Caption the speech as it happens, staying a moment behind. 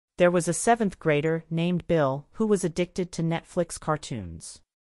There was a seventh grader named Bill who was addicted to Netflix cartoons.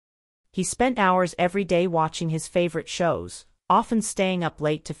 He spent hours every day watching his favorite shows, often staying up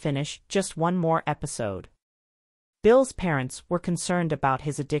late to finish just one more episode. Bill's parents were concerned about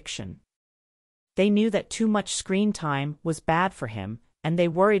his addiction. They knew that too much screen time was bad for him, and they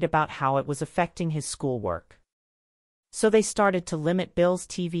worried about how it was affecting his schoolwork. So they started to limit Bill's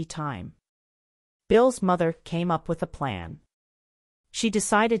TV time. Bill's mother came up with a plan. She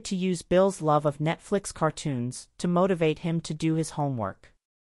decided to use Bill's love of Netflix cartoons to motivate him to do his homework.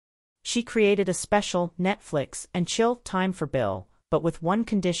 She created a special Netflix and chill time for Bill, but with one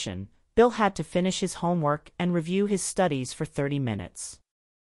condition: Bill had to finish his homework and review his studies for 30 minutes.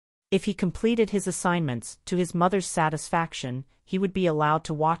 If he completed his assignments to his mother's satisfaction, he would be allowed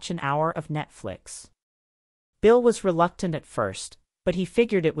to watch an hour of Netflix. Bill was reluctant at first, but he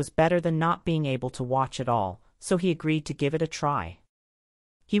figured it was better than not being able to watch at all, so he agreed to give it a try.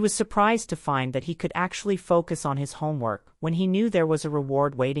 He was surprised to find that he could actually focus on his homework when he knew there was a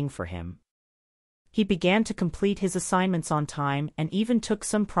reward waiting for him. He began to complete his assignments on time and even took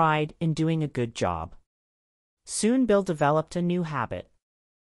some pride in doing a good job. Soon Bill developed a new habit.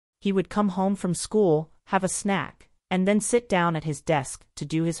 He would come home from school, have a snack, and then sit down at his desk to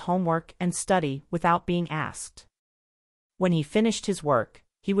do his homework and study without being asked. When he finished his work,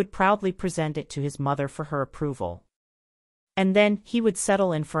 he would proudly present it to his mother for her approval. And then he would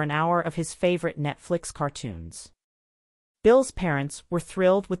settle in for an hour of his favorite Netflix cartoons. Bill's parents were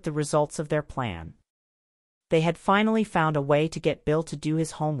thrilled with the results of their plan. They had finally found a way to get Bill to do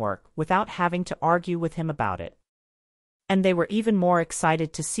his homework without having to argue with him about it. And they were even more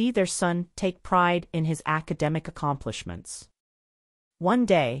excited to see their son take pride in his academic accomplishments. One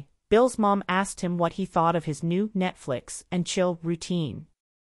day, Bill's mom asked him what he thought of his new Netflix and chill routine.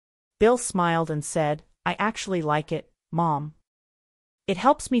 Bill smiled and said, "I actually like it, Mom. It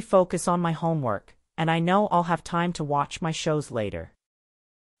helps me focus on my homework, and I know I'll have time to watch my shows later."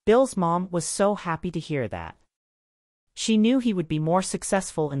 Bill's mom was so happy to hear that. She knew he would be more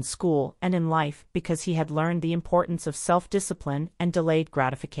successful in school and in life because he had learned the importance of self-discipline and delayed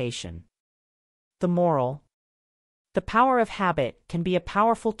gratification. The moral: the power of habit can be a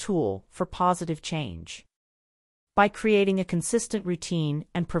powerful tool for positive change. By creating a consistent routine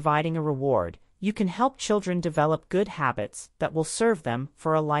and providing a reward, you can help children develop good habits that will serve them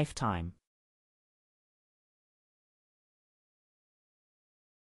for a lifetime.